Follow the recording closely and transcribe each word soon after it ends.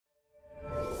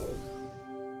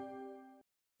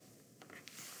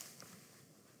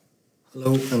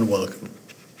Hello and welcome.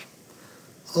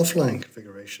 Offline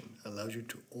configuration allows you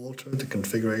to alter the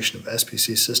configuration of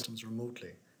SPC systems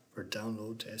remotely for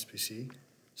download to SPC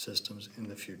systems in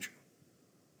the future.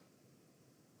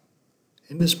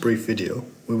 In this brief video,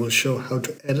 we will show how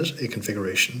to edit a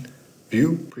configuration,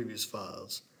 view previous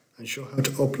files, and show how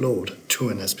to upload to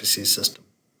an SPC system.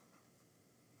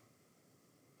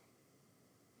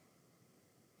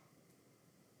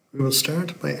 We will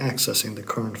start by accessing the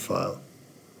current file,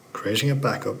 creating a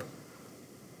backup.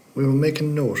 We will make a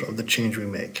note of the change we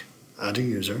make, add a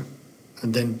user,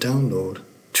 and then download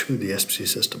to the SPC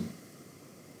system.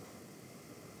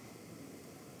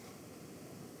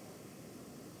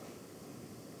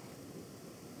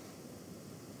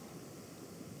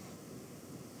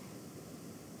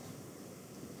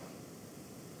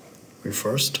 We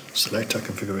first select our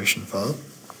configuration file.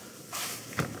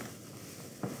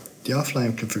 The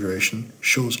offline configuration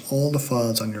shows all the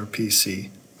files on your PC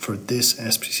for this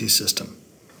SPC system.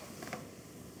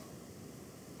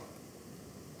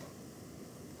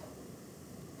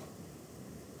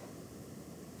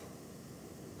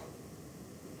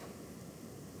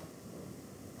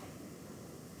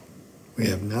 We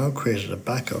have now created a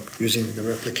backup using the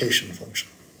replication function.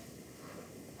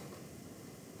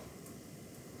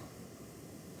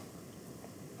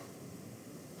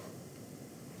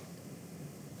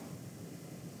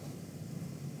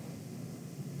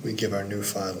 We give our new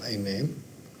file a name,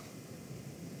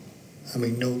 and we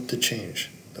note the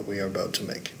change that we are about to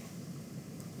make.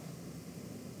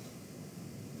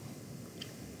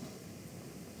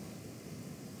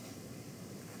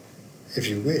 If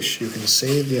you wish, you can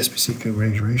save the SPC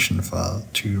configuration file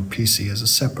to your PC as a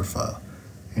separate file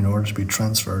in order to be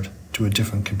transferred to a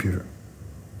different computer.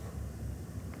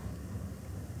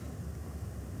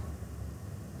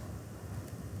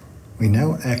 We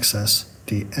now access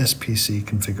the SPC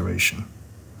configuration.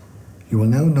 You will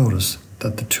now notice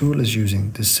that the tool is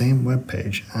using the same web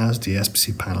page as the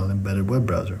SPC panel embedded web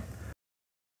browser.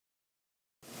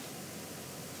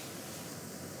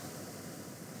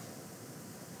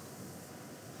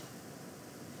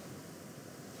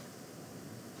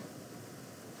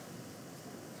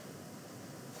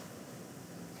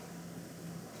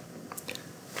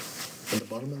 At the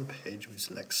bottom of the page, we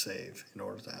select Save in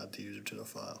order to add the user to the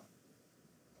file.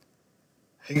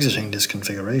 Exiting this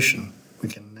configuration, we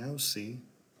can now see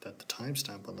that the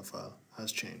timestamp on the file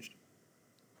has changed.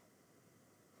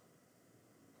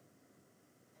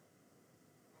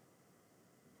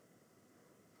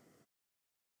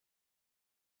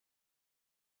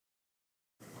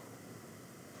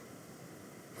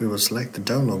 We will select the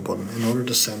download button in order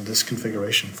to send this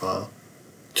configuration file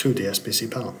to the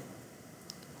SPC panel.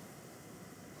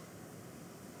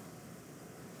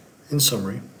 In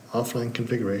summary, offline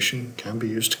configuration can be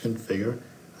used to configure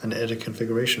and edit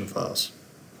configuration files.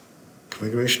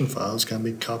 Configuration files can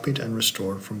be copied and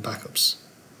restored from backups.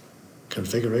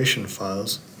 Configuration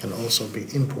files can also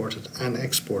be imported and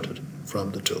exported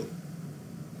from the tool.